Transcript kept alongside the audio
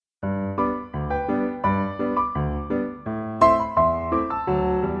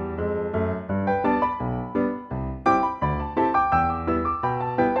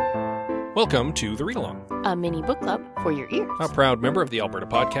Welcome to The Read Along, a mini book club for your ears. a proud member of the Alberta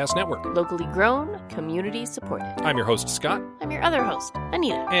Podcast Network. Locally grown, community supported. I'm your host, Scott, I'm your other host,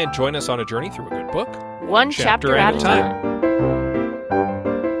 Anita. and join us on a journey through a good book. One chapter at a time.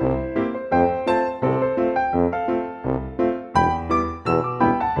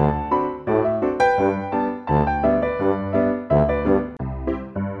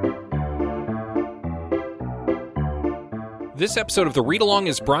 This episode of The Read Along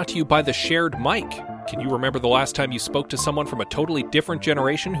is brought to you by the Shared Mic. Can you remember the last time you spoke to someone from a totally different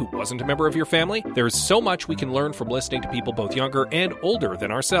generation who wasn't a member of your family? There is so much we can learn from listening to people both younger and older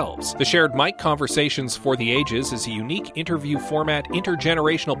than ourselves. The Shared Mic Conversations for the Ages is a unique interview format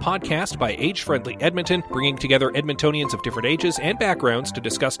intergenerational podcast by Age Friendly Edmonton, bringing together Edmontonians of different ages and backgrounds to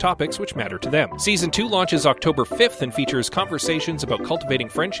discuss topics which matter to them. Season 2 launches October 5th and features conversations about cultivating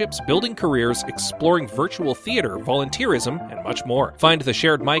friendships, building careers, exploring virtual theater, volunteerism, and much more. Find The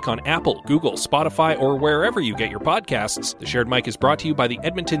Shared Mic on Apple, Google, Spotify, or wherever you get your podcasts. The Shared Mic is brought to you by the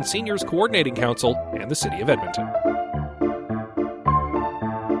Edmonton Seniors Coordinating Council and the City of Edmonton.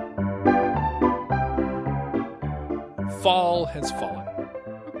 Fall has fallen.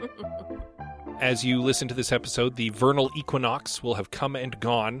 As you listen to this episode, the vernal equinox will have come and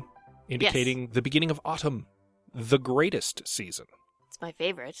gone, indicating the beginning of autumn, the greatest season. It's my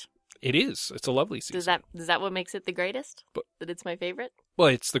favorite. It is. It's a lovely season. Is that what makes it the greatest? But- that it's my favorite? Well,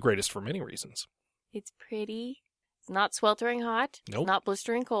 it's the greatest for many reasons. It's pretty. It's not sweltering hot. Nope. It's not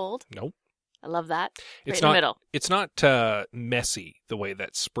blistering cold. Nope. I love that. Right It's in the not. middle. It's not messy the way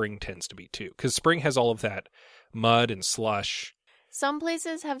that spring tends to be too, because spring has all of that mud and slush. Some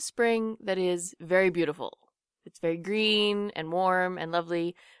places have spring that is very beautiful. It's very green and warm and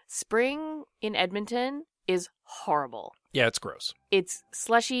lovely. Spring in Edmonton is horrible. Yeah, it's gross. It's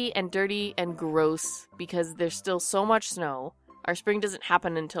slushy and dirty and gross because there's still so much snow. Our spring doesn't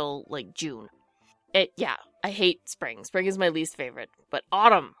happen until like June. I hate spring. Spring is my least favorite. But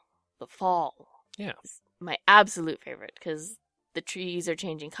autumn, the fall, Yeah. is my absolute favorite because the trees are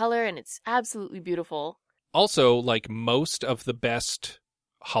changing color and it's absolutely beautiful. Also, like most of the best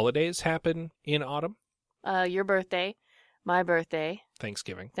holidays happen in autumn. Your birthday, my birthday,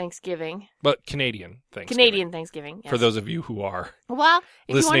 Thanksgiving, Thanksgiving, but Canadian Thanksgiving. Canadian Thanksgiving. Yes. For those of you who are. Well,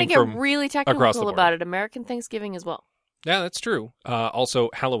 if you want to listening get from really across the technical board. about it, American Thanksgiving as well. Yeah, that's true. Also,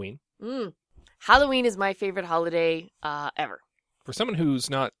 Halloween. Halloween is my favorite holiday ever. For someone who's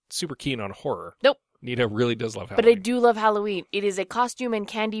not super keen on horror, Nope. Nita really does love But Halloween. I do love Halloween. It is a costume and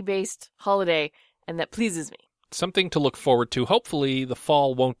candy-based holiday, and that pleases me. Something to look forward to. Hopefully, the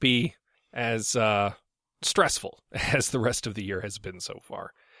fall won't be as stressful as the rest of the year has been so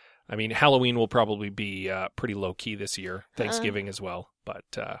far. I mean, Halloween will probably be pretty low-key this year. Thanksgiving as well. But,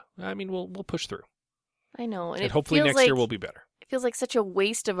 I mean, we'll push through. I know. And And it hopefully feels next year like- will be better. It feels like such a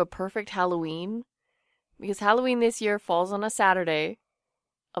waste of a perfect Halloween, because Halloween this year falls on a Saturday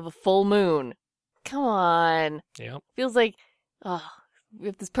of a full moon. Come on. Yeah. Feels like, we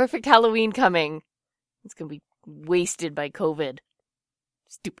have this perfect Halloween coming. It's going to be wasted by COVID.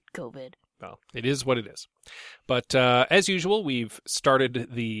 Stupid COVID. Well, it is what it is. But as usual, we've started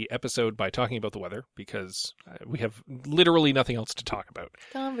the episode by talking about the weather because we have literally nothing else to talk about.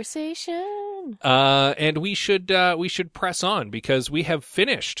 Conversation. And we should press on because we have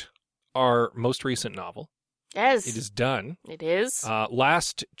finished our most recent novel. Yes. It is done. It is.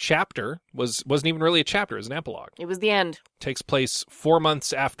 Last chapter wasn't even really a chapter; it was an epilogue. It was the end. Takes place 4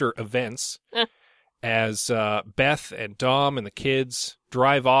 months after events, as Beth and Dom and the kids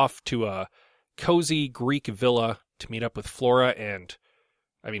drive off to a cozy Greek villa to meet up with Flora and,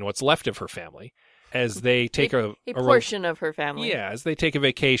 I mean, what's left of her family, as they take a portion of her family. Yeah, as they take a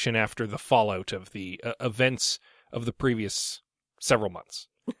vacation after the fallout of the events of the previous several months.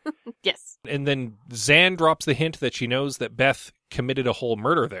 Yes. And then Zan drops the hint that she knows that Beth committed a whole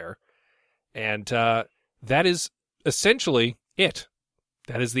murder there. And that is essentially it.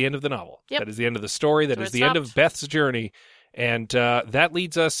 That is the end of the novel. Yep. That is the end of the story. That That's is where the it end of stopped. Beth's journey. And that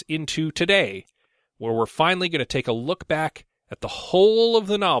leads us into today, where we're finally going to take a look back at the whole of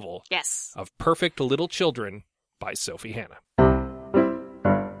the novel Yes. of Perfect Little Children by Sophie Hannah.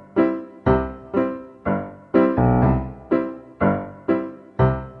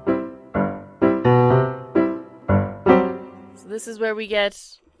 So this is where we get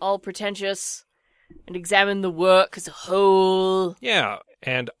all pretentious and examine the work as a whole. Yeah,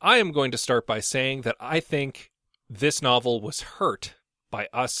 and I am going to start by saying that I think this novel was hurt by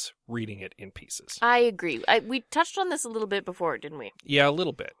us reading it in pieces. I agree. We touched on this a little bit before, didn't we? Yeah, a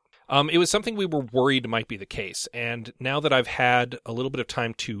little bit. It was something we were worried might be the case, and now that I've had a little bit of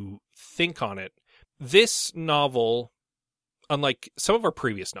time to think on it, this novel unlike some of our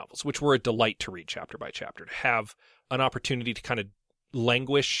previous novels, which were a delight to read chapter by chapter, to have an opportunity to kind of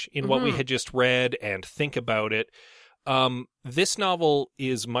languish in what we had just read and think about it. This novel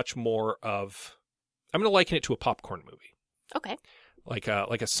is much more of, I'm going to liken it to a popcorn movie. Okay. Like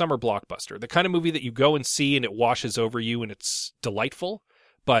a summer blockbuster, the kind of movie that you go and see and it washes over you and it's delightful.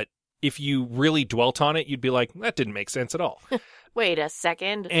 But if you really dwelt on it, you'd be like, that didn't make sense at all. Wait a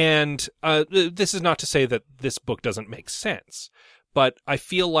second. And this is not to say that this book doesn't make sense, but I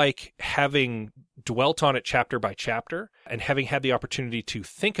feel like having dwelt on it chapter by chapter and having had the opportunity to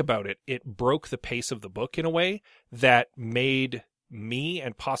think about it, it broke the pace of the book in a way that made me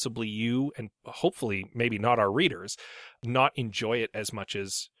and possibly you, and hopefully maybe not our readers, not enjoy it as much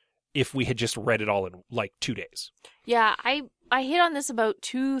as if we had just read it all in like 2 days. Yeah, I hit on this about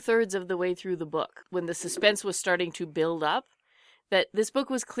 2/3 of the way through the book when the suspense was starting to build up, that this book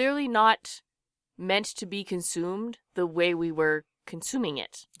was clearly not meant to be consumed the way we were consuming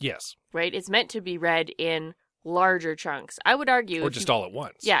it. Yes. Right? It's meant to be read in larger chunks. I would argue... Or just all at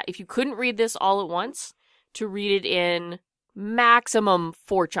once. Yeah, if you couldn't read this all at once, to read it in maximum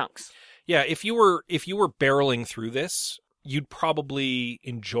 4 chunks. Yeah, if you were barreling through this, you'd probably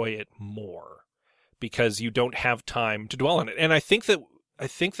enjoy it more because you don't have time to dwell on it. And I think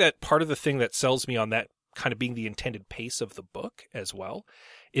that part of the thing that sells me on that kind of being the intended pace of the book as well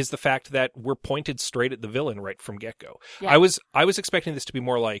is the fact that we're pointed straight at the villain right from get-go. Yeah. I was expecting this to be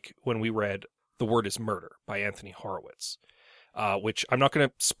more like when we read The Word is Murder by Anthony Horowitz, which I'm not going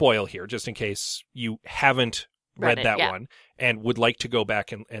to spoil here just in case you haven't read that one and would like to go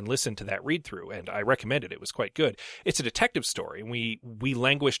back and listen to that read through. And I recommend it. It was quite good. It's a detective story. We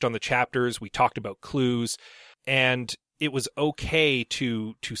languished on the chapters. We talked about clues, and it was okay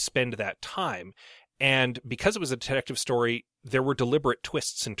to spend that time. And because it was a detective story, there were deliberate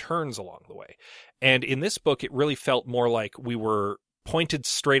twists and turns along the way. And in this book, it really felt more like we were pointed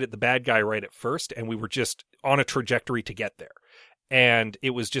straight at the bad guy right at first, and we were just on a trajectory to get there. And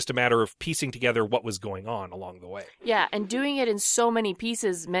it was just a matter of piecing together what was going on along the way. Yeah, and doing it in so many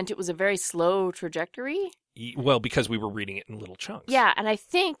pieces meant it was a very slow trajectory. Well, because we were reading it in little chunks. Yeah, and I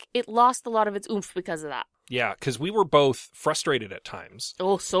think it lost a lot of its oomph because of that. Yeah, because we were both frustrated at times.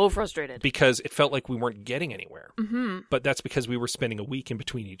 Oh, so frustrated. Because it felt like we weren't getting anywhere. Mm-hmm. But that's because we were spending a week in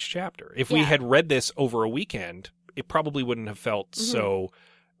between each chapter. If we had read this over a weekend, it probably wouldn't have felt so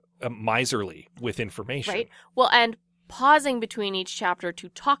miserly with information. Right. Well, and pausing between each chapter to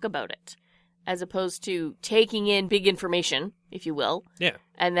talk about it, as opposed to taking in big information, if you will. Yeah.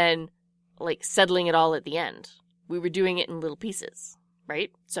 And then, like, settling it all at the end. We were doing it in little pieces,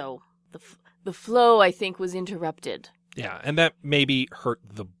 right? So the flow, I think, was interrupted. Yeah, and that maybe hurt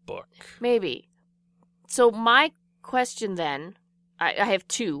the book. Maybe. So my question then, I have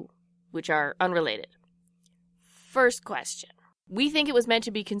 2, which are unrelated. First question. We think it was meant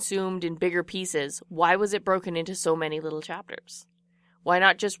to be consumed in bigger pieces. Why was it broken into so many little chapters? Why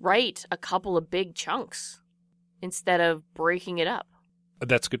not just write a couple of big chunks instead of breaking it up?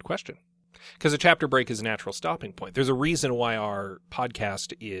 That's a good question. Because a chapter break is a natural stopping point. There's a reason why our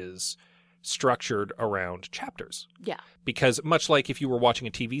podcast is structured around chapters. Yeah. Because much like if you were watching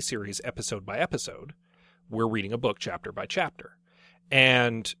a TV series episode by episode, we're reading a book chapter by chapter.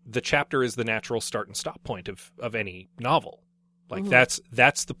 And the chapter is the natural start and stop point of any novel. Like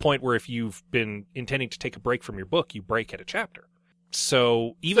that's the point where if you've been intending to take a break from your book, you break at a chapter.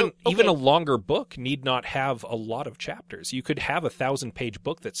 So even a longer book need not have a lot of chapters. You could have a 1,000-page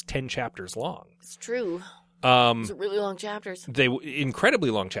book that's 10 chapters long. It's true. Those are really long chapters. They incredibly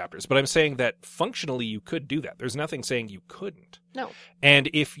long chapters, but I'm saying that functionally you could do that. There's nothing saying you couldn't. No. And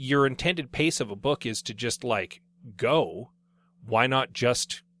if your intended pace of a book is to just like go, why not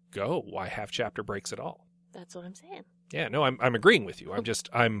just go? Why have chapter breaks at all? That's what I'm saying. Yeah, no, I'm agreeing with you.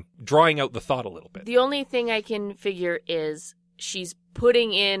 I'm drawing out the thought a little bit. The only thing I can figure is she's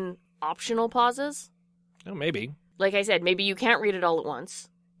putting in optional pauses. Oh, maybe. Like I said, maybe you can't read it all at once.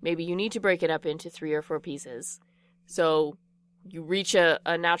 Maybe you need to break it up into 3 or 4 pieces. So you reach a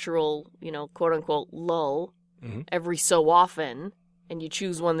natural, quote unquote, lull every so often, and you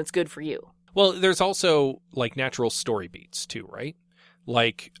choose one that's good for you. Well, there's also like natural story beats too, right?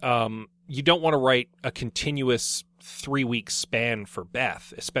 Like, you don't want to write a continuous 3-week span for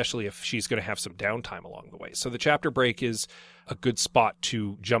Beth, especially if she's going to have some downtime along the way. So the chapter break is a good spot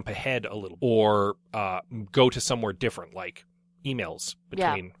to jump ahead a little or go to somewhere different, like emails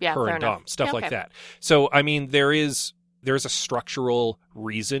between her and Dom, stuff like that. So, I mean, there is a structural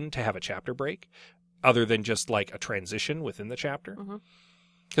reason to have a chapter break other than just like a transition within the chapter.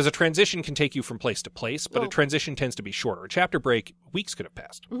 Because a transition can take you from place to place, but a transition tends to be shorter. A chapter break, weeks could have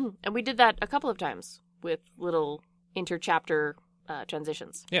passed. And we did that a couple of times with little inter-chapter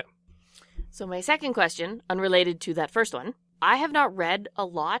transitions. Yeah. So my second question, unrelated to that first one, I have not read a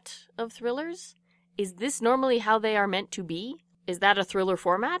lot of thrillers. Is this normally how they are meant to be? Is that a thriller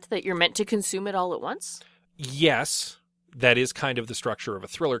format that you're meant to consume it all at once? Yes, that is kind of the structure of a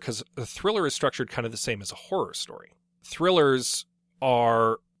thriller, because a thriller is structured kind of the same as a horror story. Thrillers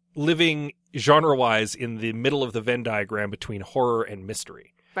are living genre-wise in the middle of the Venn diagram between horror and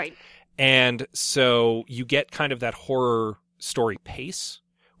mystery. Right. And so you get kind of that horror story pace,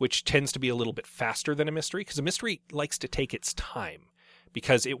 which tends to be a little bit faster than a mystery, because a mystery likes to take its time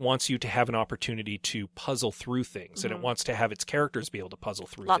because it wants you to have an opportunity to puzzle through things, and it wants to have its characters be able to puzzle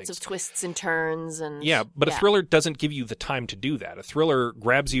through things. Lots of twists and turns. And yeah, but a thriller doesn't give you the time to do that. A thriller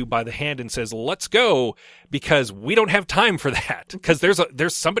grabs you by the hand and says, let's go, because we don't have time for that, because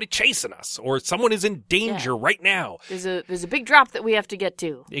there's somebody chasing us, or someone is in danger right now. There's a big drop that we have to get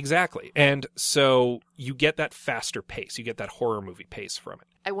to. Exactly. And so you get that faster pace. You get that horror movie pace from it.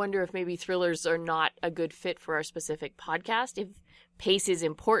 I wonder if maybe thrillers are not a good fit for our specific podcast, if pace is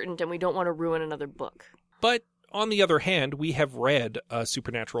important and we don't want to ruin another book. But on the other hand, we have read a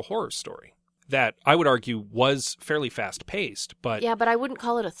supernatural horror story that I would argue was fairly fast-paced, but... Yeah, but I wouldn't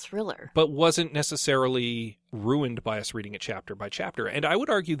call it a thriller. But wasn't necessarily ruined by us reading it chapter by chapter. And I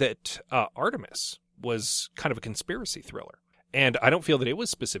would argue that Artemis was kind of a conspiracy thriller. And I don't feel that it was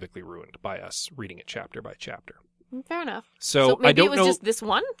specifically ruined by us reading it chapter by chapter. Fair enough. So maybe I don't it was know, just this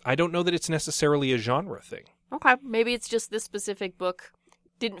one? I don't know that it's necessarily a genre thing. Okay, maybe it's just this specific book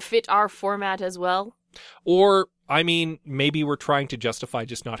didn't fit our format as well. Or, I mean, maybe we're trying to justify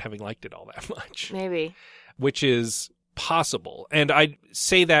just not having liked it all that much. Maybe. Which is possible. And I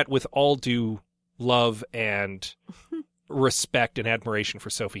say that with all due love and respect and admiration for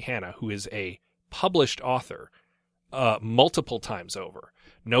Sophie Hannah, who is a published author multiple times over,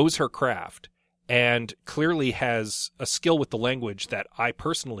 knows her craft, and clearly has a skill with the language that I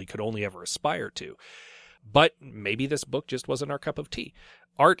personally could only ever aspire to. But maybe this book just wasn't our cup of tea.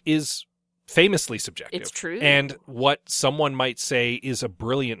 Art is famously subjective. It's true. And what someone might say is a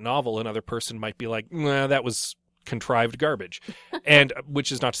brilliant novel, another person might be like, nah, that was contrived garbage. And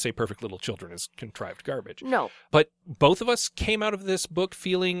which is not to say Perfect Little Children is contrived garbage. No. But both of us came out of this book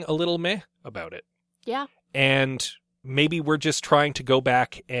feeling a little meh about it. Yeah. And maybe we're just trying to go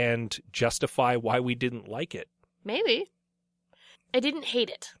back and justify why we didn't like it. Maybe. I didn't hate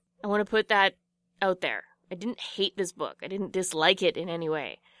it. I want to put that out there. I didn't hate this book. I didn't dislike it in any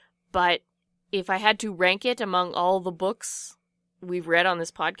way. But if I had to rank it among all the books we've read on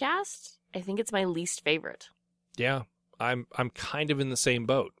this podcast, I think it's my least favorite. Yeah, I'm kind of in the same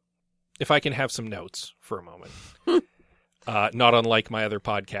boat. If I can have some notes for a moment. Not unlike my other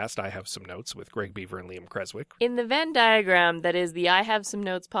podcast, I have some notes with Greg Beaver and Liam Creswick. In the Venn diagram that is the I Have Some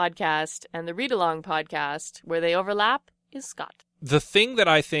Notes podcast and the Read Along podcast, where they overlap, is Scott. The thing that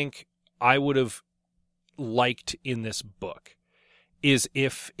I think I would have liked in this book is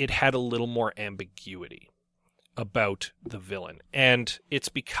if it had a little more ambiguity about the villain. And it's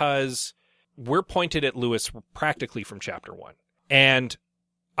because we're pointed at Lewis practically from chapter 1. And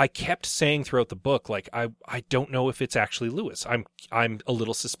I kept saying throughout the book, like, I don't know if it's actually Lewis. I'm a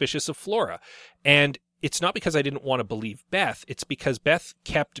little suspicious of Flora. And it's not because I didn't want to believe Beth. It's because Beth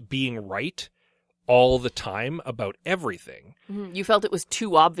kept being right all the time about everything. Mm-hmm. You felt it was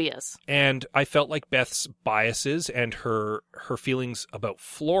too obvious. And I felt like Beth's biases and her feelings about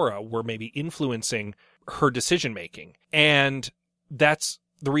Flora were maybe influencing her decision-making. And that's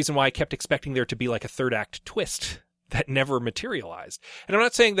the reason why I kept expecting there to be like a third act twist that never materialized. And I'm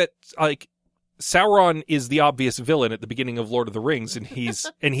not saying that, like, Sauron is the obvious villain at the beginning of Lord of the Rings, and he's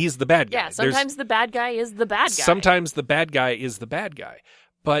the bad guy. Yeah, sometimes the bad guy is the bad guy. Sometimes the bad guy is the bad guy.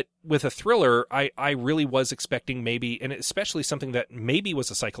 But with a thriller, I really was expecting maybe, and especially something that maybe was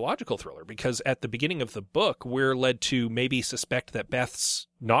a psychological thriller, because at the beginning of the book, we're led to maybe suspect that Beth's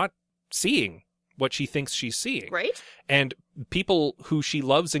not seeing what she thinks she's seeing. Right. And people who she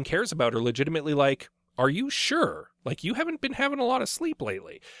loves and cares about are legitimately like, are you sure? Like, you haven't been having a lot of sleep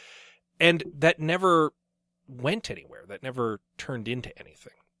lately. And that never went anywhere. That never turned into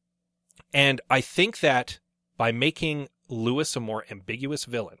anything. And I think that by making Lewis a more ambiguous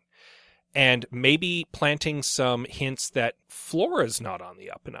villain, and maybe planting some hints that Flora's not on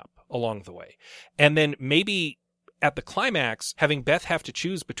the up and up along the way, and then maybe at the climax, having Beth have to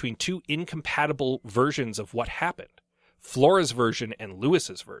choose between two incompatible versions of what happened, Flora's version and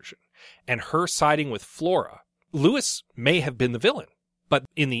Lewis's version, and her siding with Flora. Lewis may have been the villain, but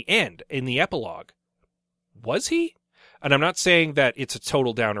in the end, in the epilogue, was he? And I'm not saying that it's a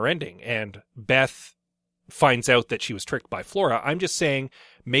total downer ending, and Beth finds out that she was tricked by Flora. I'm just saying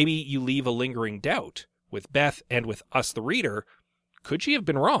maybe you leave a lingering doubt with Beth and with us, the reader, could she have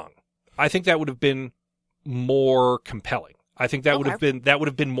been wrong? I think that would have been more compelling. I think that would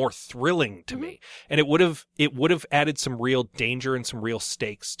have been more thrilling to me. And it would have added some real danger and some real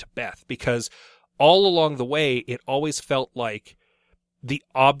stakes to Beth, because all along the way, it always felt like the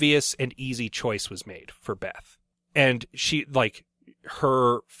obvious and easy choice was made for Beth. And she, like,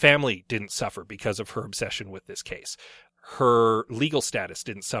 her family didn't suffer because of her obsession with this case. Her legal status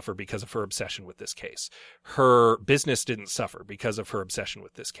didn't suffer because of her obsession with this case. Her business didn't suffer because of her obsession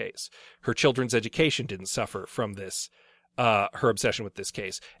with this case. Her children's education didn't suffer from this, her obsession with this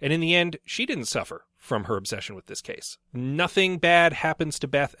case. And in the end, she didn't suffer from her obsession with this case. Nothing bad happens to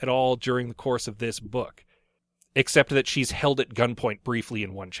Beth at all during the course of this book, except that she's held at gunpoint briefly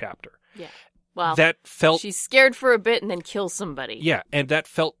in one chapter. Yeah. Well, she's scared for a bit and then kills somebody. Yeah, and that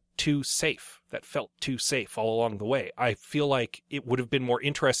felt too safe. That felt too safe all along the way. I feel like it would have been more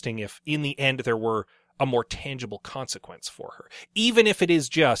interesting if in the end there were a more tangible consequence for her. Even if it is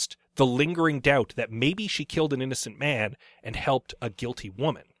just the lingering doubt that maybe she killed an innocent man and helped a guilty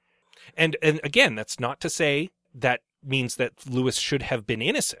woman. And again, that's not to say that means that Lewis should have been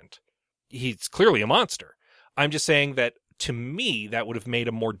innocent. He's clearly a monster. I'm just saying that, to me, that would have made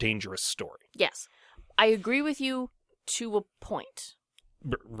a more dangerous story. Yes. I agree with you to a point.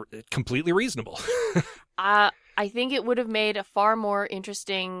 Completely reasonable. I think it would have made a far more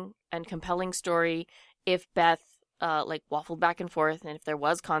interesting and compelling story if Beth waffled back and forth, and if there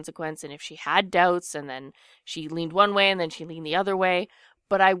was consequence, and if she had doubts, and then she leaned one way and then she leaned the other way.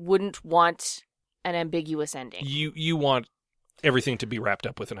 But I wouldn't want an ambiguous ending. You want everything to be wrapped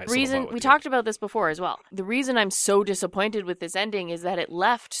up with a nice little bow. We talked about this before as well. The reason I'm so disappointed with this ending is that it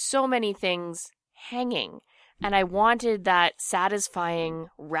left so many things hanging. And I wanted that satisfying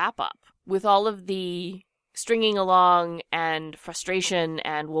wrap-up with all of the stringing along and frustration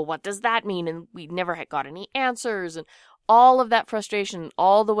and, well, what does that mean? And we never had got any answers. And all of that frustration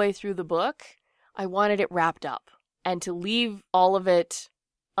all the way through the book, I wanted it wrapped up. And to leave all of it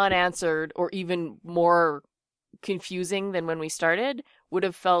unanswered or even more confusing than when we started would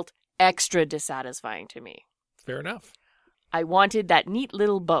have felt extra dissatisfying to me. Fair enough. I wanted that neat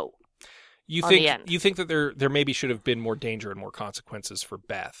little bow. You think that there maybe should have been more danger and more consequences for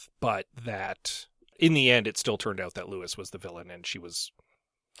Beth, but that in the end it still turned out that Lewis was the villain and she was...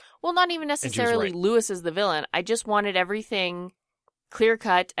 Well, not even necessarily right. Lewis is the villain. I just wanted everything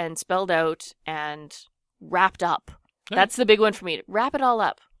clear-cut and spelled out and wrapped up. Yeah. That's the big one for me. Wrap it all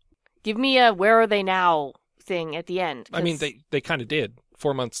up. Give me a where are they now thing at the end. I mean, they kind of did.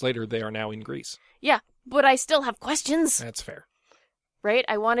 4 months later, they are now in Greece. Yeah, but I still have questions. That's fair. Right?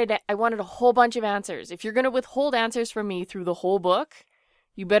 I wanted a whole bunch of answers. If you're going to withhold answers from me through the whole book,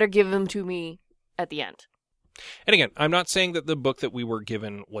 you better give them to me at the end. And again, I'm not saying that the book that we were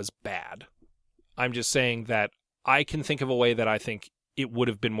given was bad. I'm just saying that I can think of a way that I think it would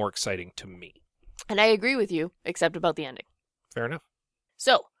have been more exciting to me. And I agree with you, except about the ending. Fair enough.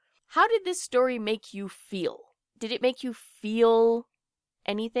 So, how did this story make you feel? Did it make you feel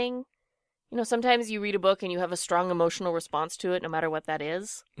anything? You know, sometimes you read a book and you have a strong emotional response to it, no matter what that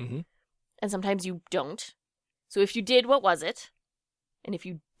is. Mm-hmm. And sometimes you don't. So if you did, what was it? And if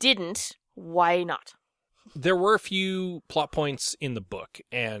you didn't, why not? There were a few plot points in the book,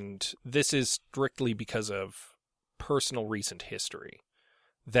 and this is strictly because of personal recent history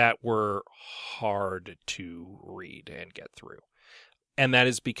that were hard to read and get through. And that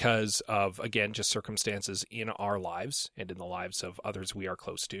is because of, again, just circumstances in our lives and in the lives of others we are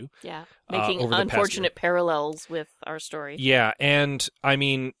close to. Yeah, making unfortunate parallels with our story. Yeah, and I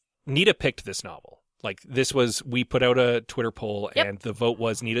mean, Nita picked this novel. Like, we put out a Twitter poll, and the vote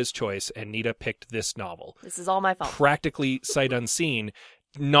was Nita's choice, and Nita picked this novel. This is all my fault. Practically sight unseen,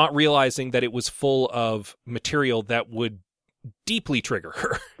 not realizing that it was full of material that would deeply trigger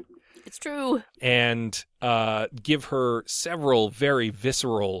her. It's true. And give her several very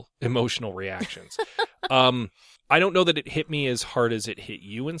visceral emotional reactions. I don't know that it hit me as hard as it hit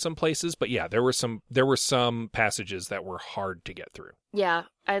you in some places, but yeah, there were some passages that were hard to get through. Yeah,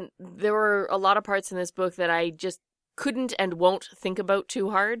 and there were a lot of parts in this book that I just couldn't and won't think about too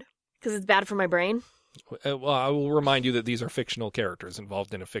hard because it's bad for my brain. Well, I will remind you that these are fictional characters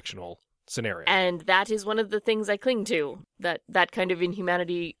involved in a fictional scenario. And that is one of the things I cling to, that kind of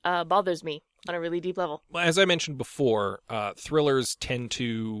inhumanity bothers me on a really deep level. As I mentioned before, thrillers tend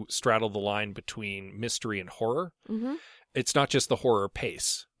to straddle the line between mystery and horror. Mm-hmm. It's not just the horror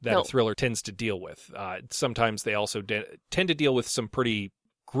pace that a thriller tends to deal with. Sometimes they also tend to deal with some pretty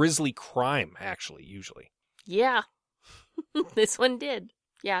grisly crime, actually, usually. Yeah, this one did.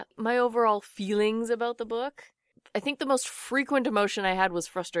 Yeah, my overall feelings about the book, I think the most frequent emotion I had was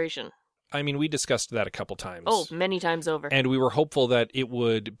frustration. I mean, we discussed that a couple times. Oh, many times over. And we were hopeful that it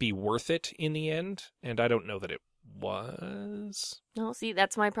would be worth it in the end, and I don't know that it was. No, see,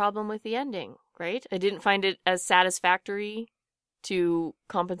 that's my problem with the ending, right? I didn't find it as satisfactory to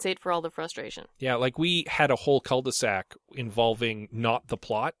compensate for all the frustration. Yeah, like we had a whole cul-de-sac involving not the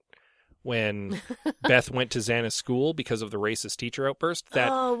plot when Beth went to Xana's school because of the racist teacher outburst.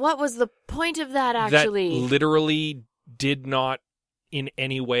 Oh, what was the point of that, actually? That literally did not in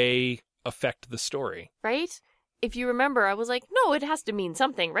any way affect the story. Right? If you remember, I was like, no, it has to mean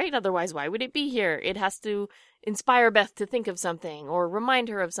something, right? Otherwise, why would it be here? It has to inspire Beth to think of something or remind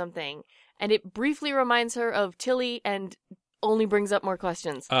her of something. And it briefly reminds her of Tilly and only brings up more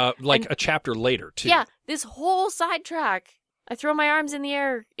questions. A chapter later, too. Yeah, this whole sidetrack. I throw my arms in the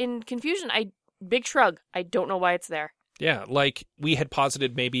air in confusion. Big shrug. I don't know why it's there. Yeah, like we had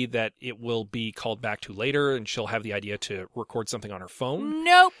posited maybe that it will be called back to later and she'll have the idea to record something on her phone.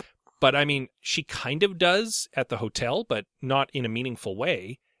 Nope. But I mean, she kind of does at the hotel, but not in a meaningful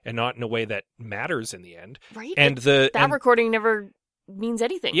way and not in a way that matters in the end. Right. And recording never means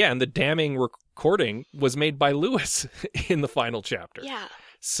anything. Yeah, and the damning recording was made by Lewis in the final chapter. Yeah.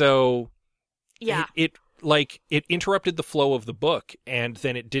 So yeah, it interrupted the flow of the book, and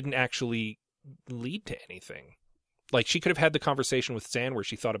then it didn't actually lead to anything. Like, she could have had the conversation with Zan where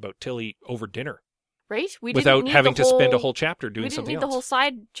she thought about Tilly over dinner. Right? Without having to spend a whole chapter doing something else. We didn't need the whole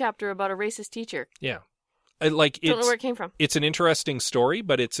side chapter about a racist teacher. Yeah. Don't know where it came from. It's an interesting story,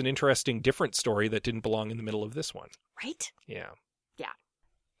 but it's an interesting, different story that didn't belong in the middle of this one. Right? Yeah.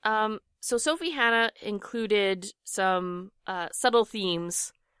 Yeah. So Sophie Hannah included some subtle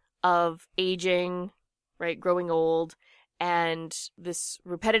themes of aging, right, growing old, and this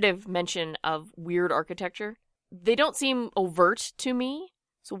repetitive mention of weird architecture. They don't seem overt to me.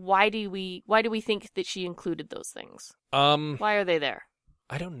 So why do we think that she included those things? Why are they there?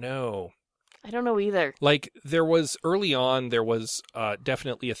 I don't know. I don't know either. Like, early on, there was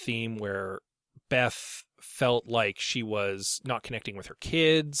definitely a theme where Beth felt like she was not connecting with her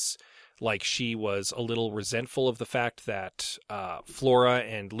kids, like she was a little resentful of the fact that Flora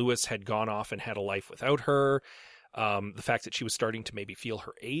and Lewis had gone off and had a life without her, the fact that she was starting to maybe feel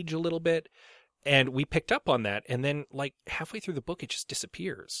her age a little bit. And we picked up on that, and then, like, halfway through the book, it just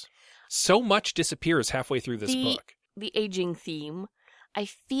disappears. So much disappears halfway through this book. The aging theme, I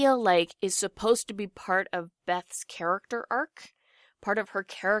feel like, is supposed to be part of Beth's character arc, part of her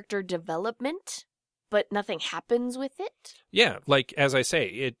character development, but nothing happens with it. Yeah, like, as I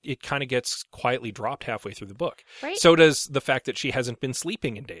say, it kind of gets quietly dropped halfway through the book. Right? So does the fact that she hasn't been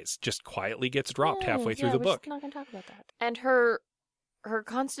sleeping in days, just quietly gets dropped halfway through the book. We're not going to talk about that. And her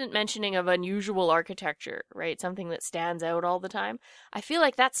constant mentioning of unusual architecture, right? Something that stands out all the time. I feel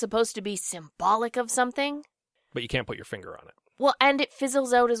like that's supposed to be symbolic of something. But you can't put your finger on it. Well, and it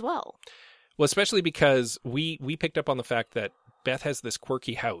fizzles out as well. Well, especially because we picked up on the fact that Beth has this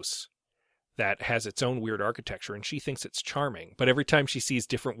quirky house that has its own weird architecture, and she thinks it's charming. But every time she sees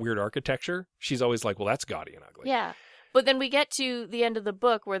different weird architecture, she's always like, well, that's gaudy and ugly. Yeah. But then we get to the end of the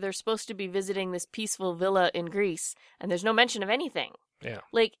book where they're supposed to be visiting this peaceful villa in Greece, and there's no mention of anything. Yeah.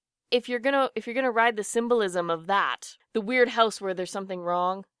 Like, if you're gonna ride the symbolism of that, the weird house where there's something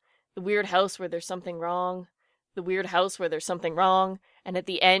wrong, the weird house where there's something wrong, the weird house where there's something wrong, and at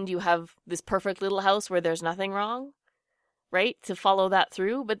the end you have this perfect little house where there's nothing wrong, right? To follow that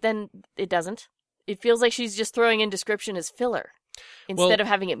through, but then it doesn't. It feels like she's just throwing in description as filler instead of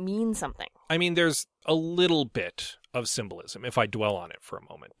having it mean something. I mean, there's a little bit of symbolism, if I dwell on it for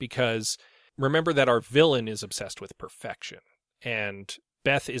a moment, because remember that our villain is obsessed with perfection. And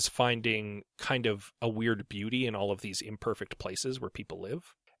Beth is finding kind of a weird beauty in all of these imperfect places where people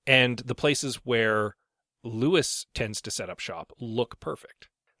live. And the places where Lewis tends to set up shop look perfect.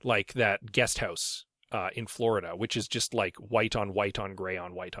 Like that guest house in Florida, which is just like white on white on gray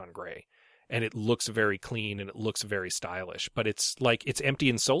on white on gray. And it looks very clean and it looks very stylish. But it's like it's empty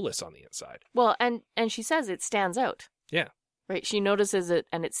and soulless on the inside. Well, and she says it stands out. Yeah. Right? She notices it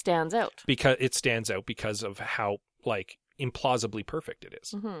and it stands out. Because it stands out because of how, like, implausibly perfect it is.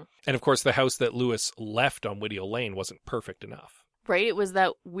 Mm-hmm. And of course the house that Lewis left on Whittiel Lane wasn't perfect enough. Right? It was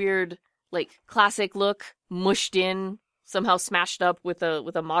that weird, like, classic look, mushed in, somehow smashed up with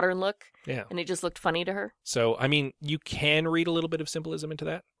a modern look. Yeah. And it just looked funny to her. So, I mean, you can read a little bit of symbolism into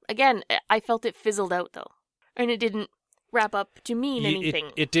that. Again, I felt it fizzled out though. And it didn't wrap up to mean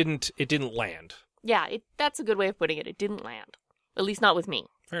anything. It didn't land. Yeah, that's a good way of putting it. It didn't land. At least not with me.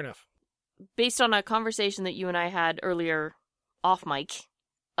 Fair enough. Based on a conversation that you and I had earlier off mic,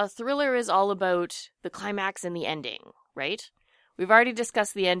 a thriller is all about the climax and the ending, right? We've already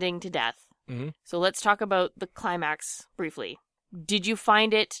discussed the ending to death. Mm-hmm. So let's talk about the climax briefly. did you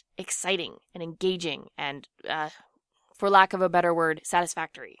find it exciting and engaging and, for lack of a better word,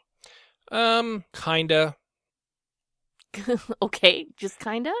 satisfactory? Kinda. Okay, just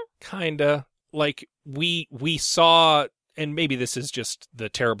kinda? Kinda. Like, we saw, and maybe this is just the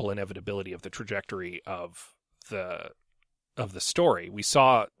terrible inevitability of the trajectory of the story.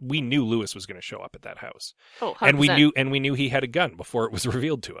 We knew Lewis was going to show up at that house. Oh, 100%. And we knew he had a gun before it was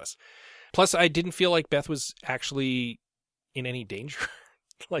revealed to us. Plus, I didn't feel like Beth was actually in any danger.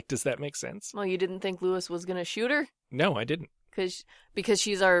 Like, does that make sense? Well, you didn't think Lewis was going to shoot her? No, I didn't. Because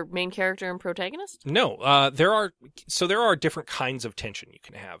she's our main character and protagonist? No, there are different kinds of tension you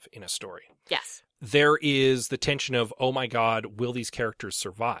can have in a story. Yes. There is the tension of, oh my God, will these characters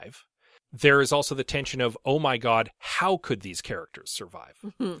survive? There is also the tension of, oh my God, how could these characters survive?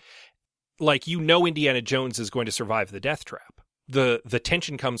 Mm-hmm. Like, Indiana Jones is going to survive the death trap. The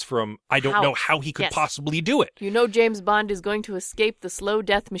tension comes from, I don't know how he could possibly do it. James Bond is going to escape the slow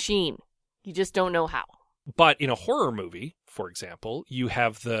death machine. You just don't know how. But in a horror movie, for example, you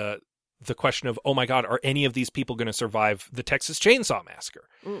have the question of, oh my God, are any of these people going to survive the Texas Chainsaw Massacre?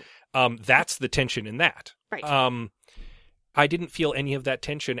 That's the tension in that. Right. I didn't feel any of that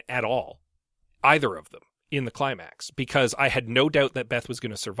tension at all, either of them, in the climax, because I had no doubt that Beth was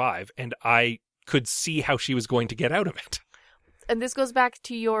going to survive, and I could see how she was going to get out of it. And this goes back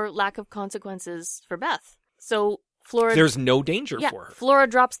to your lack of consequences for Beth. So Flora... There's no danger for her. Flora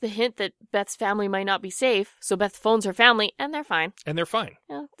drops the hint that Beth's family might not be safe, so Beth phones her family, and they're fine.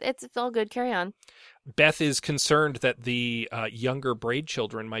 Yeah, it's all good. Carry on. Beth is concerned that the younger Braid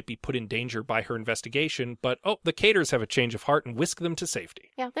children might be put in danger by her investigation, but, the Caters have a change of heart and whisk them to safety.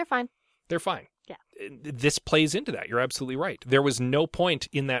 Yeah, they're fine. They're fine. Yeah. This plays into that. You're absolutely right. There was no point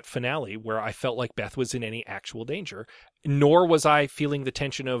in that finale where I felt like Beth was in any actual danger, nor was I feeling the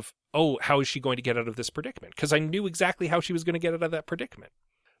tension of, how is she going to get out of this predicament? Because I knew exactly how she was going to get out of that predicament.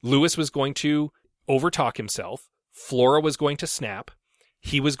 Lewis was going to overtalk himself. Flora was going to snap.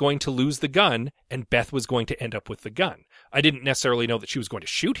 He was going to lose the gun, and Beth was going to end up with the gun. I didn't necessarily know that she was going to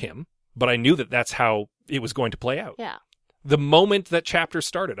shoot him, but I knew that that's how it was going to play out. Yeah. The moment that chapter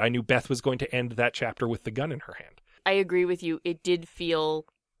started, I knew Beth was going to end that chapter with the gun in her hand. I agree with you. It did feel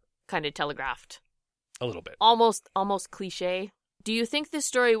kind of telegraphed. A little bit. Almost cliche. Do you think this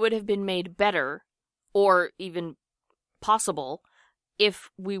story would have been made better, or even possible,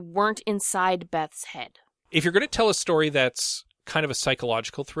 if we weren't inside Beth's head? If you're going to tell a story that's kind of a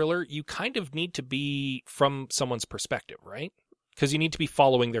psychological thriller, you kind of need to be from someone's perspective, right? Because you need to be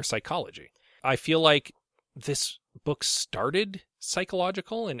following their psychology. I feel like this book started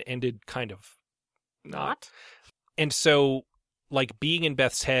psychological and ended kind of not. And so, like, being in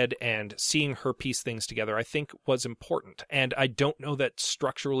Beth's head and seeing her piece things together, I think was important. And I don't know that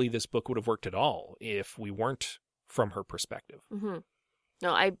structurally this book would have worked at all if we weren't from her perspective. Mm-hmm.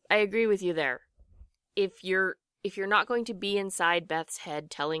 No, I agree with you there. If you're not going to be inside Beth's head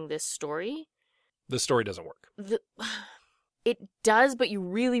telling this story, the story doesn't work. It does, but you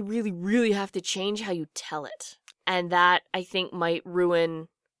really, really, really have to change how you tell it. And that, I think, might ruin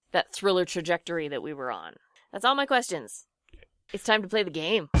that thriller trajectory that we were on. That's all my questions. Okay. It's time to play the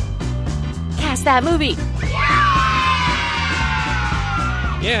game. Cast that movie!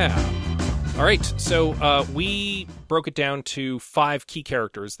 Yeah! All right, so we broke it down to 5 key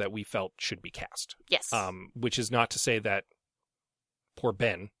characters that we felt should be cast. Yes. Which is not to say that poor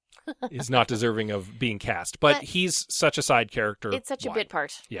Ben is not deserving of being cast, but he's such a side character. It's such a bit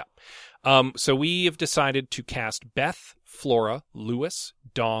part. Yeah. So we have decided to cast Beth, Flora, Lewis,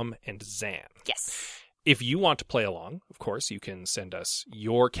 Dom, and Zan. Yes. If you want to play along, of course, you can send us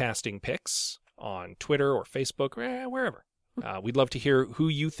your casting picks on Twitter or Facebook, or wherever. We'd love to hear who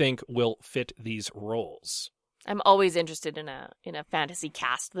you think will fit these roles. I'm always interested in a fantasy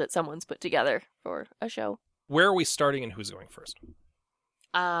cast that someone's put together for a show. Where are we starting and who's going first?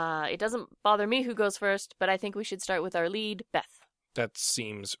 It doesn't bother me who goes first, but I think we should start with our lead, Beth. That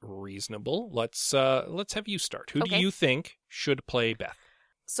seems reasonable. Let's have you start. Who do you think should play Beth?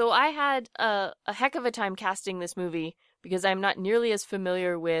 So I had a heck of a time casting this movie because I'm not nearly as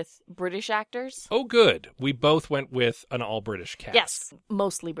familiar with British actors. Oh, good. We both went with an all-British cast. Yes,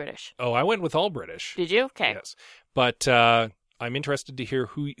 mostly British. Oh, I went with all British. Did you? Okay. Yes. But I'm interested to hear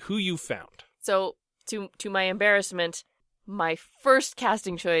who you found. So, to my embarrassment, my first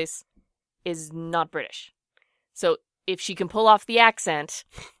casting choice is not British. So, if she can pull off the accent,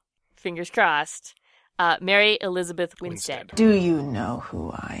 fingers crossed, Mary Elizabeth Winstead. Do you know who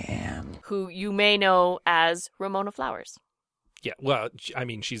I am? Who you may know as Ramona Flowers. Yeah, well, I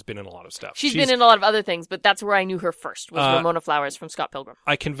mean, she's been in a lot of stuff. She's been in a lot of other things, but that's where I knew her first, was Ramona Flowers from Scott Pilgrim.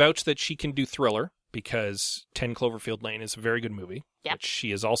 I can vouch that she can do thriller. because 10 Cloverfield Lane is a very good movie, Yep. which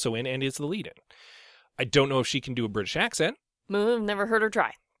she is also in and is the lead in. I don't know if she can do a British accent, Never heard her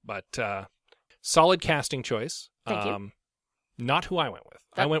try. but solid casting choice. Thank you. Not who I went with.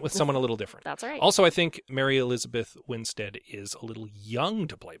 I went with someone a little different. That's all right. Also, I think Mary Elizabeth Winstead is a little young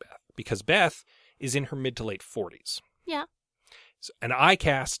to play Beth, because Beth is in her mid to late 40s. Yeah. And I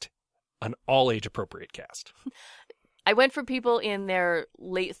cast an all-age appropriate cast. I went for people in their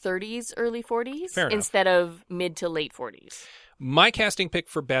late 30s, early 40s, Fair enough. instead of mid to late 40s. My casting pick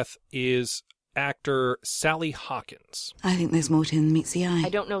for Beth is actor Sally Hawkins. I think there's more to him than meets the eye. I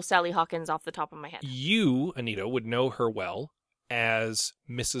don't know Sally Hawkins off the top of my head. You, Anita, would know her well as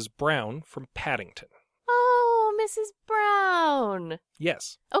Mrs. Brown from Paddington. Oh, Mrs. Brown.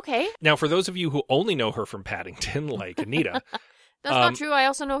 Yes. Okay. Now, for those of you who only know her from Paddington, like Anita, That's not true. I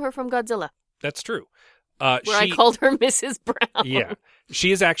also know her from Godzilla, that's true. where I called her Mrs. Brown. Yeah.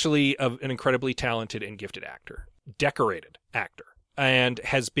 She is actually an incredibly talented and gifted actor, decorated actor, and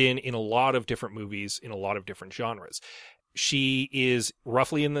has been in a lot of different movies in a lot of different genres. She is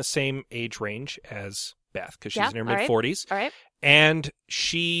roughly in the same age range as Beth, because she's in her mid-40s. All right. And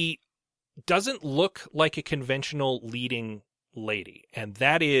she doesn't look like a conventional leading lady. And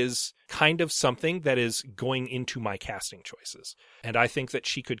that is kind of something that is going into my casting choices. And I think that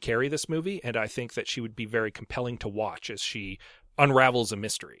she could carry this movie, and I think that she would be very compelling to watch as she unravels a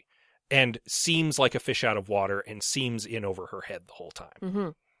mystery and seems like a fish out of water and seems in over her head the whole time. Mm-hmm.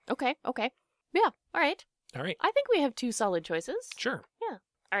 Okay. Yeah. All right. All right. I think we have two solid choices. Sure. Yeah.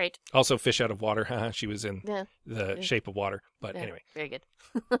 All right. Also, fish out of water. She was in Yeah. The Shape of Water. But Yeah. anyway. Very good.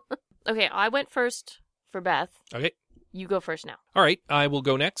 Okay. I went first for Beth. Okay. You go first now. All right. I will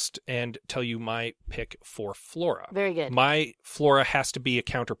go next and tell you my pick for Flora. Very good. My Flora has to be a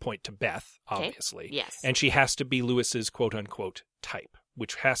counterpoint to Beth, Okay. obviously. Yes. And she has to be Lewis's quote-unquote type,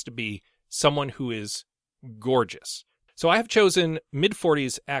 which has to be someone who is gorgeous. So I have chosen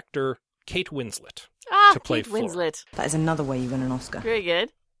mid-40s actor Kate Winslet to play Kate Flora. Winslet. That is another way you win an Oscar. Very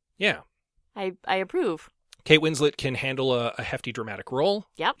good. Yeah. I approve. Kate Winslet can handle a hefty dramatic role.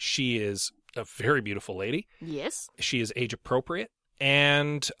 Yep. She is a very beautiful lady. Yes. She is age appropriate.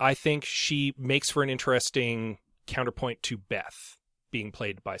 And I think she makes for an interesting counterpoint to Beth, being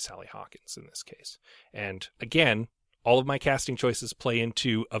played by Sally Hawkins in this case. And again, all of my casting choices play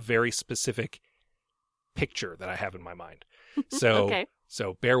into a very specific picture that I have in my mind. So, Okay.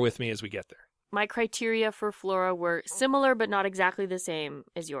 So bear with me as we get there. My criteria for Flora were similar but not exactly the same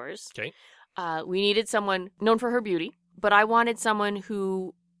as yours. Okay. We needed someone known for her beauty, but I wanted someone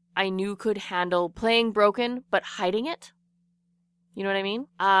who I knew could handle playing broken but hiding it. You know what I mean?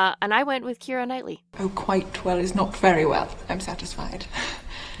 And I went with Keira Knightley. Oh, quite well is not very well. I'm satisfied.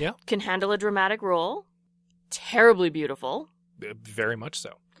 Yeah. Can handle a dramatic role. Terribly beautiful. Very much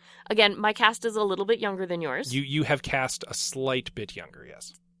so. Again, my cast is a little bit younger than yours. You have cast a slight bit younger,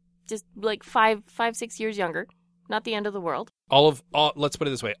 yes. Just like 6 years younger. Not the end of the world. Let's put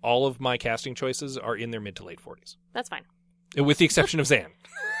it this way. All of my casting choices are in their mid to late 40s. That's fine. With the exception of Zan.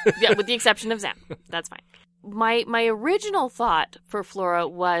 Yeah, with the exception of Zam. That's fine. My original thought for Flora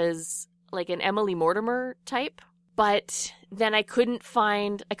was like an Emily Mortimer type, but then I couldn't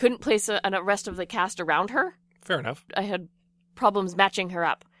place a rest of the cast around her. Fair enough. I had problems matching her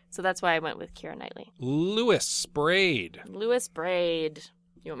up. So that's why I went with Keira Knightley. Lewis Braid. Lewis Braid.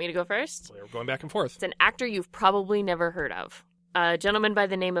 You want me to go first? We're going back and forth. It's an actor you've probably never heard of. A gentleman by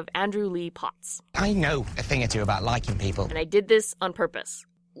the name of Andrew Lee Potts. I know a thing or two about liking people. And I did this on purpose.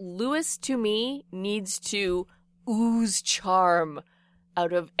 Lewis, to me, needs to ooze charm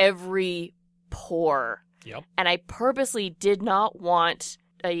out of every pore. Yep. And I purposely did not want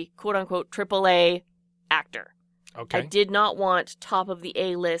a quote-unquote AAA actor. Okay. I did not want top of the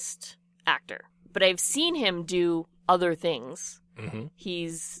A-list actor. But I've seen him do other things. Mm-hmm.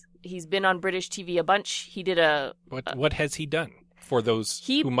 He's been on British TV a bunch. He did What has he done for those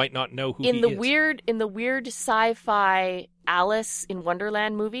who might not know who he is? In the weird sci-fi Alice in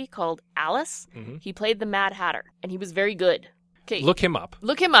Wonderland movie called Alice, Mm-hmm. he played the Mad Hatter, and he was very good. Okay, Look him up.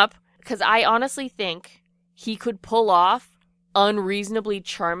 Look him up, because I honestly think he could pull off unreasonably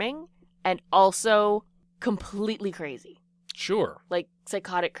charming and also completely crazy. Sure. Like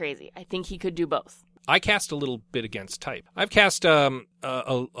psychotic crazy. I think he could do both. I cast a little bit against type. I've cast a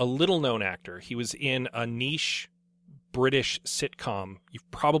little-known actor. He was in a niche British sitcom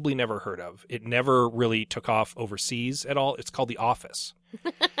you've probably never heard of. It never really took off overseas at all. It's called The Office.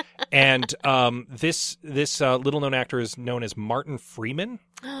 And this little-known actor is known as Martin Freeman.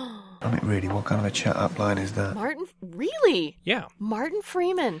 I mean, really, what kind of a chat-up line is that? Really? Yeah. Martin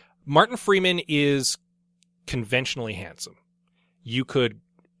Freeman. Martin Freeman is conventionally handsome. You could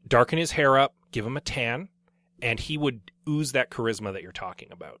darken his hair up, give him a tan, and he would ooze that charisma that you're talking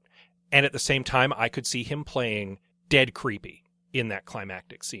about. And at the same time, I could see him playing dead creepy in that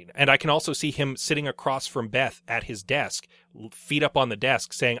climactic scene. And I can also see him sitting across from Beth at his desk, feet up on the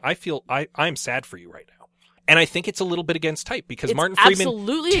desk, saying, I'm sad for you right now. And I think it's a little bit against type, because It's Martin Freeman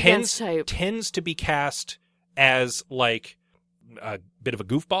absolutely against type. tends to be cast as like a bit of a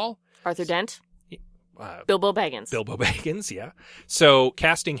goofball. Arthur Dent. Bilbo Baggins. Yeah. So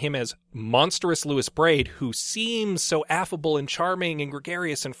casting him as monstrous Lewis Braid, who seems so affable and charming and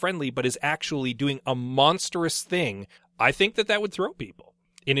gregarious and friendly, but is actually doing a monstrous thing, I think that would throw people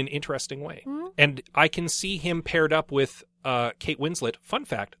in an interesting way. Mm-hmm. And I can see him paired up with Kate Winslet. Fun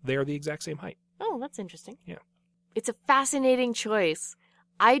fact, they are the exact same height. Oh, that's interesting. Yeah. It's a fascinating choice.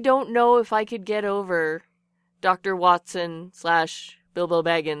 I don't know if I could get over Dr. Watson / Bilbo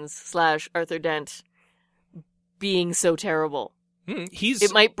Baggins / Arthur Dent being so terrible.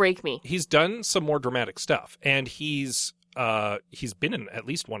 It might break me. He's done some more dramatic stuff, and he's been in at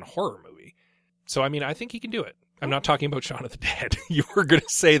least one horror movie. So, I mean, I think he can do it. I'm not talking about Shaun of the Dead. You were going to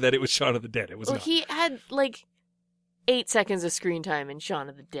say that it was Shaun of the Dead. It was not. He had like 8 seconds of screen time in Shaun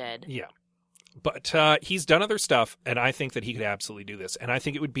of the Dead. Yeah. But he's done other stuff, and I think that he could absolutely do this. And I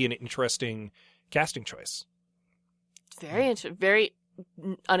think it would be an interesting casting choice. Very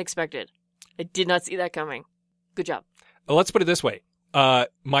unexpected. I did not see that coming. Good job. Let's put it this way.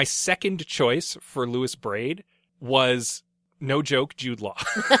 My second choice for Lewis Braid was, no joke, Jude Law.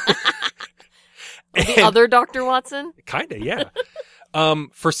 The other Dr. Watson? Kind of, yeah.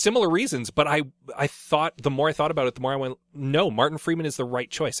 For similar reasons, but I thought, the more I thought about it, the more I went, no, Martin Freeman is the right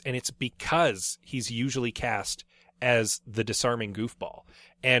choice. And it's because he's usually cast as the disarming goofball.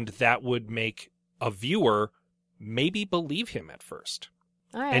 And that would make a viewer maybe believe him at first.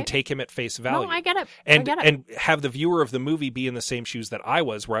 All right. And take him at face value. No, I get it. And have the viewer of the movie be in the same shoes that I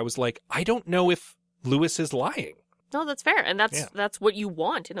was, where I was like, I don't know if Lewis is lying. No, that's fair. And that's what you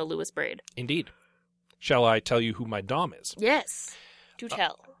want in a Lewis Braid. Indeed. Shall I tell you who my dom is? Yes. Do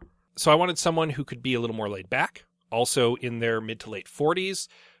tell. So I wanted someone who could be a little more laid back, also in their mid to late 40s,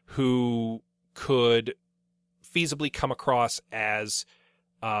 who could feasibly come across as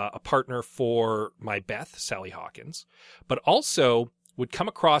a partner for my Beth, Sally Hawkins, but also would come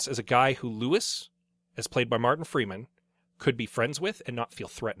across as a guy who Lewis, as played by Martin Freeman, could be friends with and not feel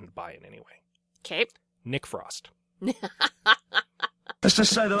threatened by in any way. Okay. Nick Frost. Let's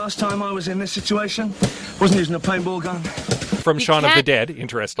just say the last time I was in this situation, wasn't using a paintball gun. From Shaun of the Dead,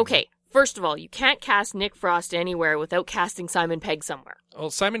 interesting. Okay, first of all, you can't cast Nick Frost anywhere without casting Simon Pegg somewhere. Well,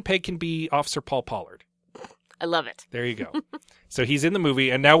 Simon Pegg can be Officer Paul Pollard. I love it. There you go. So he's in the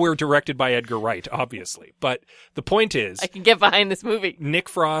movie, and now we're directed by Edgar Wright, obviously. But the point is, I can get behind this movie. Nick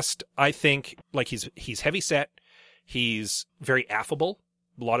Frost, I think, like he's heavy set. He's very affable.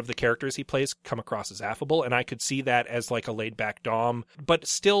 A lot of the characters he plays come across as affable, and I could see that as like a laid back dom, but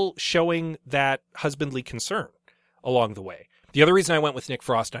still showing that husbandly concern along the way. The other reason I went with Nick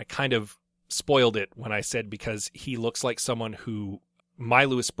Frost, and I kind of spoiled it when I said because he looks like someone who my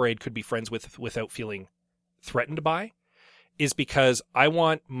Lewis Braid could be friends with without feeling threatened by, is because I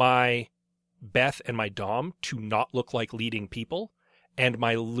want my Beth and my Dom to not look like leading people, and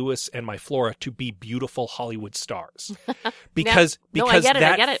my Lewis and my Flora to be beautiful Hollywood stars. Because I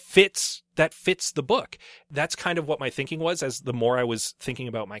get it. fits the book. That's kind of what my thinking was as the more I was thinking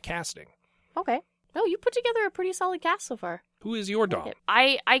about my casting. Okay. No, you put together a pretty solid cast so far. Who is your Dom?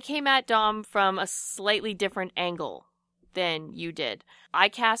 I came at Dom from a slightly different angle than you did. I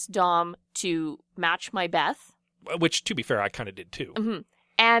cast Dom to match my Beth. Which, to be fair, I kind of did too. Mm-hmm.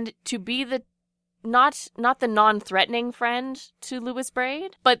 And to be the not the non-threatening friend to Lewis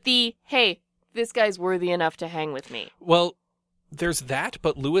Braid, but the, hey, this guy's worthy enough to hang with me. Well, there's that,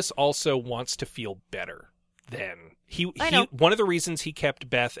 but Lewis also wants to feel better than... One of the reasons he kept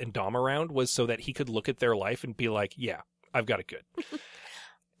Beth and Dom around was so that he could look at their life and be like, yeah, I've got it good.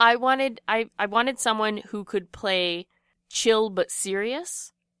 I wanted someone who could play chill but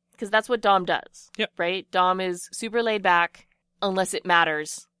serious, because that's what Dom does. Yep. Right? Dom is super laid back unless it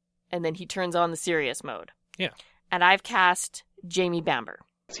matters, and then he turns on the serious mode. Yeah. And I've cast Jamie Bamber.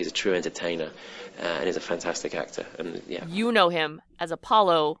 He's a true entertainer, and he's a fantastic actor. And yeah, you know him as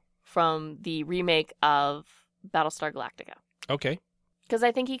Apollo from the remake of Battlestar Galactica. Okay. Because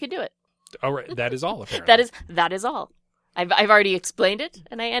I think he could do it. All right, that is all. Apparently, that is all. I've already explained it,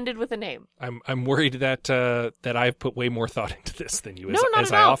 and I ended with a name. I'm worried that I've put way more thought into this than you,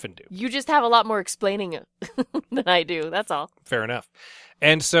 as I often do. You just have a lot more explaining than I do. That's all. Fair enough.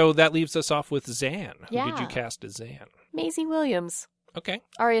 And so that leaves us off with Zan. Yeah. Who did you cast as Zan? Maisie Williams. Okay.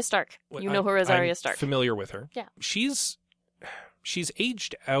 Arya Stark. You know her as Arya Stark. I'm familiar with her. Yeah. She's She's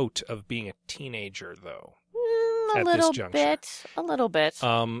aged out of being a teenager, though. A at this little juncture. bit. A little bit.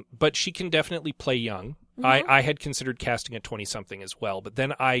 But she can definitely play young. Mhm. I had considered casting a 20-something as well, but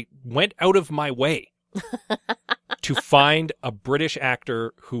then I went out of my way to find a British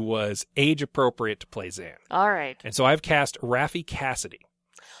actor who was age appropriate to play Zan. All right. And so I've cast Raffi Cassidy.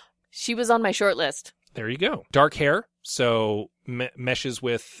 She was on my short list. There you go. Dark hair, so meshes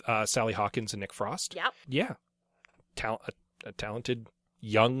with Sally Hawkins and Nick Frost. Yep. Yeah. A talented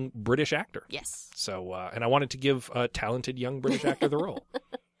young British actor. Yes. So, and I wanted to give a talented young British actor the role.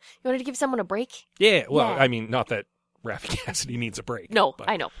 You wanted to give someone a break? Yeah, well, Yeah. I mean, not that Raffi Cassidy needs a break. No, but-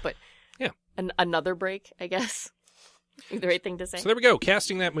 I know, but Yeah. Another break, I guess. The right thing to say. So there we go,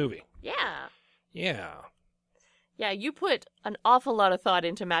 casting that movie. Yeah. Yeah. Yeah, you put an awful lot of thought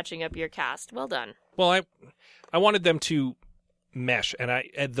into matching up your cast. Well done. Well, I wanted them to mesh,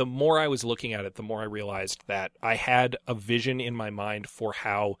 and the more I was looking at it, the more I realized that I had a vision in my mind for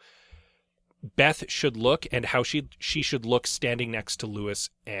how Beth should look and how she should look standing next to Lewis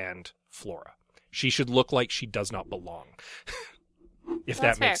and Flora. She should look like she does not belong. If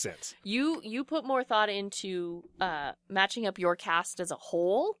That's that makes fair. sense. You put more thought into matching up your cast as a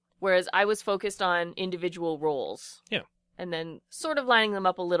whole, whereas I was focused on individual roles. Yeah. And then sort of lining them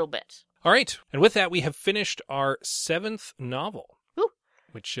up a little bit. All right. And with that, we have finished our 7th novel, Woo.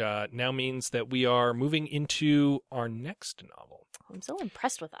 which now means that we are moving into our next novel. I'm so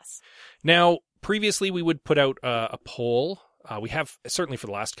impressed with us. Now, previously, we would put out a poll. We have, certainly for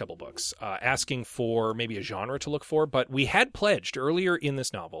the last couple books, asking for maybe a genre to look for, but we had pledged earlier in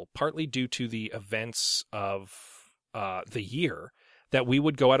this novel, partly due to the events of the year, that we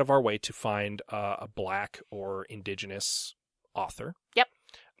would go out of our way to find a Black or Indigenous author. Yep.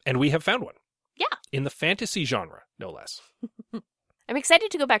 And we have found one. Yeah. In the fantasy genre, no less. I'm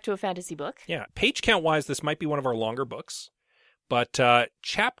excited to go back to a fantasy book. Yeah. Page count-wise, this might be one of our longer books, but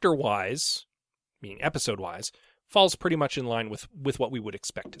chapter-wise, meaning episode-wise, falls pretty much in line with what we would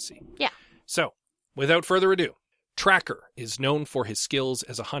expect to see. Yeah. So, without further ado, Tracker is known for his skills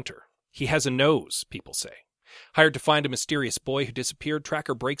as a hunter. He has a nose, people say. Hired to find a mysterious boy who disappeared,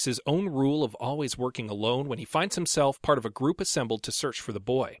 Tracker breaks his own rule of always working alone when he finds himself part of a group assembled to search for the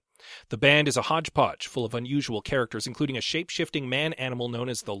boy. The band is a hodgepodge full of unusual characters, including a shape-shifting man-animal known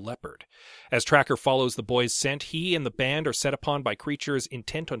as the Leopard. As Tracker follows the boy's scent, he and the band are set upon by creatures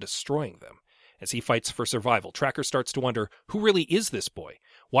intent on destroying them. As he fights for survival, Tracker starts to wonder, who really is this boy?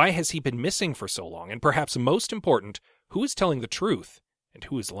 Why has he been missing for so long? And perhaps most important, who is telling the truth and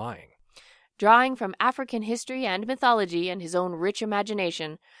who is lying? Drawing from African history and mythology and his own rich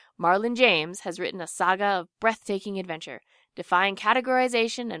imagination, Marlon James has written a saga of breathtaking adventure, defying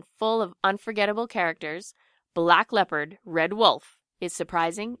categorization and full of unforgettable characters. Black Leopard, Red Wolf is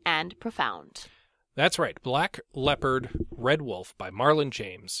surprising and profound. That's right. Black Leopard, Red Wolf by Marlon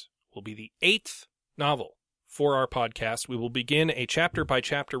James will be the 8th novel for our podcast. We will begin a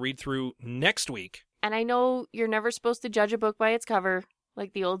chapter-by-chapter read-through next week. And I know you're never supposed to judge a book by its cover,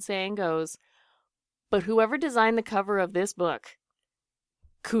 like the old saying goes, but whoever designed the cover of this book,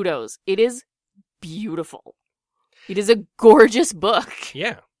 kudos. It is beautiful. It is a gorgeous book.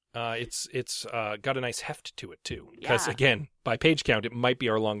 Yeah. It's got a nice heft to it, too. Because, Yeah. again, by page count, it might be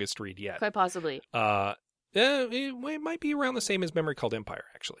our longest read yet. Quite possibly. It might be around the same as Memory Called Empire,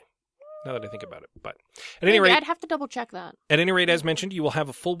 actually, now that I think about it. But at any rate, I'd have to double check that. At any rate, as mentioned, you will have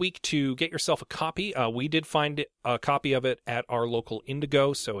a full week to get yourself a copy. We did find a copy of it at our local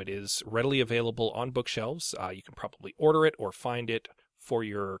Indigo, so it is readily available on bookshelves. You can probably order it or find it for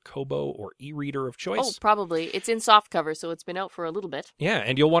your Kobo or e-reader of choice. Oh, probably. It's in softcover, so it's been out for a little bit. Yeah,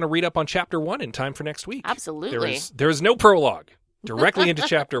 and you'll want to read up on Chapter 1 in time for next week. Absolutely. There is no prologue. Directly into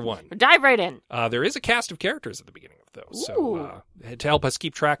Chapter 1. Dive right in. There is a cast of characters at the beginning of those. So to help us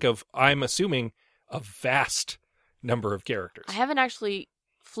keep track of, I'm assuming, a vast number of characters. I haven't actually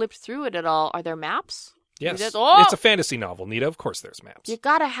flipped through it at all. Are there maps? Yes. Oh! It's a fantasy novel, Nita. Of course there's maps. You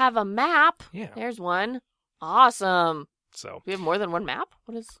gotta have a map. Yeah. There's one. Awesome. So Do we have more than one map?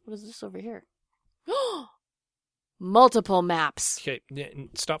 What is this over here? Multiple maps. okay,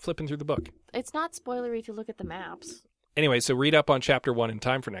 stop flipping through the book. It's not spoilery to look at the maps. Anyway, so read up on Chapter 1 in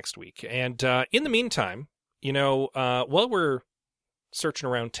time for next week. And in the meantime, while we're searching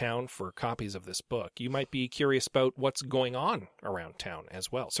around town for copies of this book, you might be curious about what's going on around town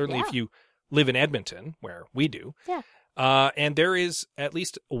as well. Certainly if you live in Edmonton, where we do. Yeah. And there is at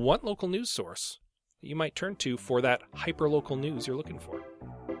least one local news source that you might turn to for that hyper-local news you're looking for.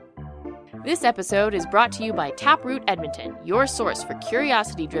 This episode is brought to you by Taproot Edmonton, your source for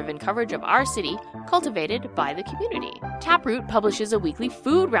curiosity-driven coverage of our city, cultivated by the community. Taproot publishes a weekly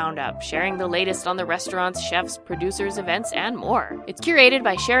food roundup, sharing the latest on the restaurants, chefs, producers, events, and more. It's curated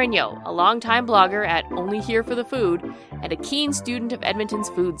by Sharon Yo, a longtime blogger at Only Here for the Food, and a keen student of Edmonton's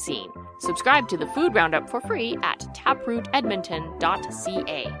food scene. Subscribe to the food roundup for free at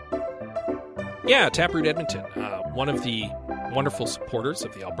taprootedmonton.ca. Yeah, Taproot Edmonton, one of the wonderful supporters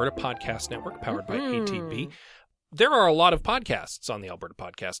of the Alberta Podcast Network, powered by ATB. There are a lot of podcasts on the Alberta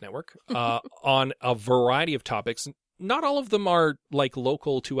Podcast Network on a variety of topics. Not all of them are like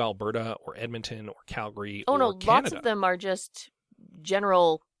local to Alberta or Edmonton or Calgary or Canada. Lots of them are just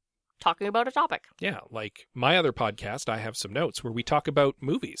general talking about a topic. Yeah, like my other podcast, I have some notes where we talk about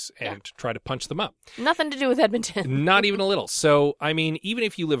movies and try to punch them up. Nothing to do with Edmonton. Not even a little. So, I mean, even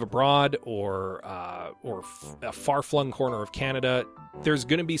if you live abroad or a far-flung corner of Canada, there's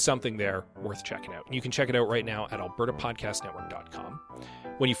going to be something there worth checking out. And you can check it out right now at albertapodcastnetwork.com.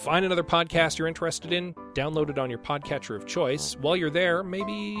 When you find another podcast you're interested in, download it on your podcatcher of choice. While you're there,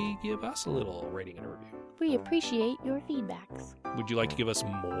 maybe give us a little rating and a review. We appreciate your feedbacks. Would you like to give us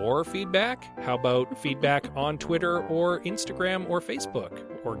more feedback? How about feedback on Twitter or Instagram or Facebook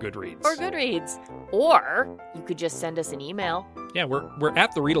or Goodreads? Or you could just send us an email. Yeah, we're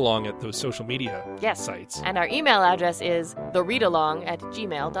at the Read Along at those social media sites. And our email address is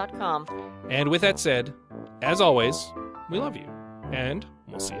thereadalong@gmail.com. And with that said, as always, we love you. And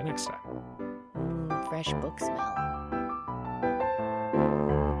we'll see you next time. Fresh book smell.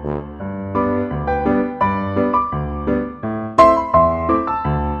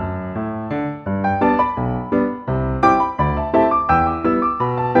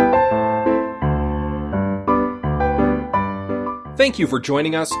 Thank you for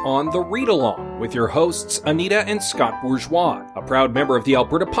joining us on The Read Along with your hosts, Anita and Scott Bourgeois. A proud member of the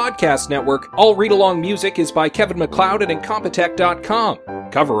Alberta Podcast Network, all Read Along music is by Kevin MacLeod at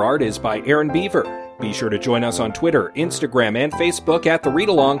Incompetech.com. Cover art is by Aaron Beaver. Be sure to join us on Twitter, Instagram, and Facebook at The Read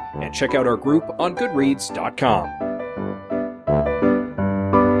Along, and check out our group on Goodreads.com.